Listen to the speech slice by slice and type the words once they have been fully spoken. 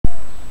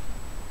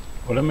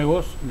Hola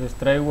amigos, les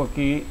traigo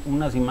aquí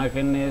unas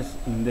imágenes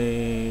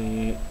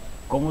de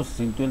cómo se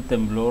sintió el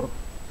temblor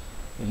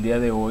el día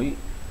de hoy.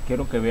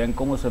 Quiero que vean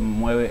cómo se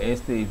mueve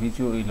este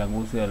edificio y la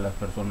angustia de las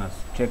personas.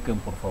 Chequen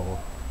por favor.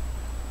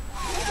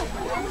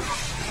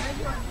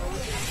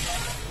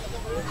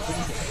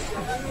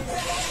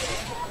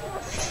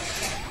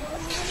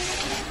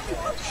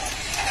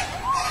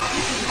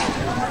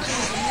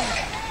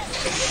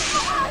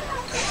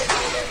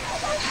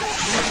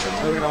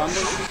 ¿Estás grabando?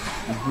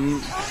 Ujú.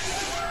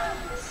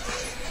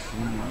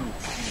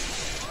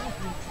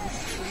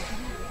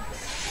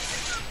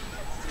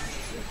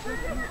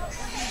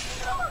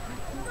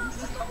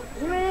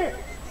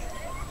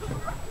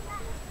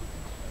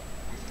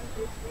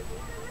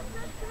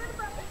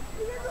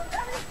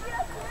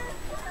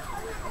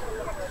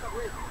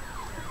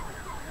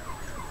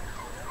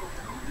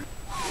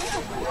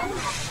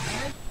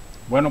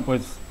 Bueno,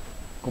 pues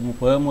como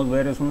podemos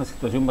ver es una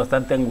situación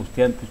bastante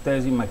angustiante.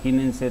 Ustedes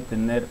imagínense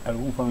tener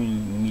algún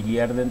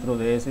familiar dentro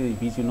de ese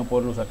edificio y no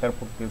poderlo sacar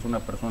porque es una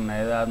persona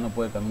de edad, no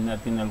puede caminar,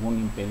 tiene algún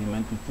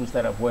impedimento, y tú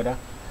estar afuera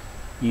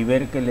y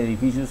ver que el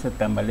edificio se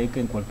tambalea y que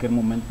en cualquier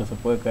momento se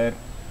puede caer.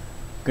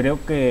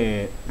 Creo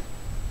que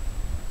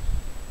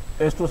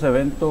estos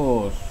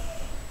eventos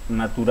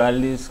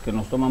naturales que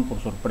nos toman por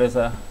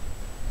sorpresa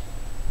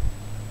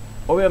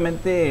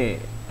obviamente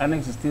han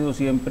existido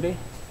siempre.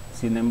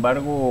 Sin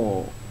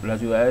embargo,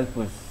 las ciudades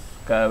pues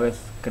cada vez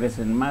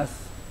crecen más,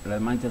 las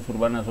manchas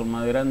urbanas son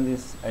más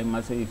grandes, hay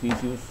más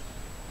edificios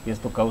y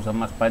esto causa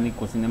más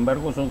pánico. Sin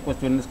embargo, son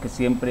cuestiones que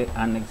siempre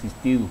han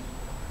existido.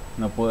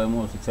 No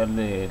podemos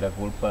echarle la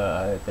culpa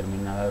a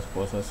determinadas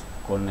cosas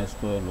con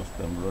esto de los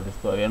temblores.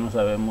 Todavía no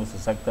sabemos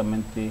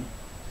exactamente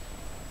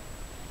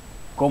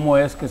cómo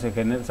es que se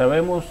genera.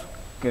 Sabemos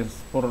que es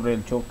por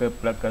el choque de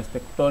placas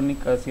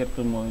tectónicas,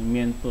 ciertos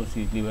movimientos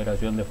y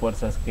liberación de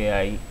fuerzas que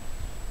hay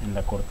en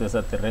la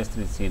corteza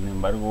terrestre. Sin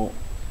embargo,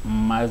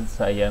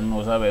 más allá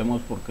no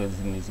sabemos porque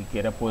ni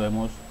siquiera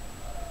podemos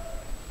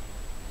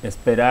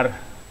esperar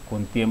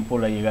con tiempo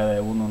la llegada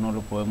de uno, no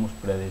lo podemos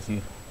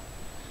predecir.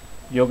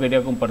 Yo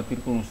quería compartir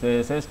con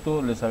ustedes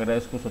esto, les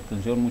agradezco su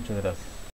atención, muchas gracias.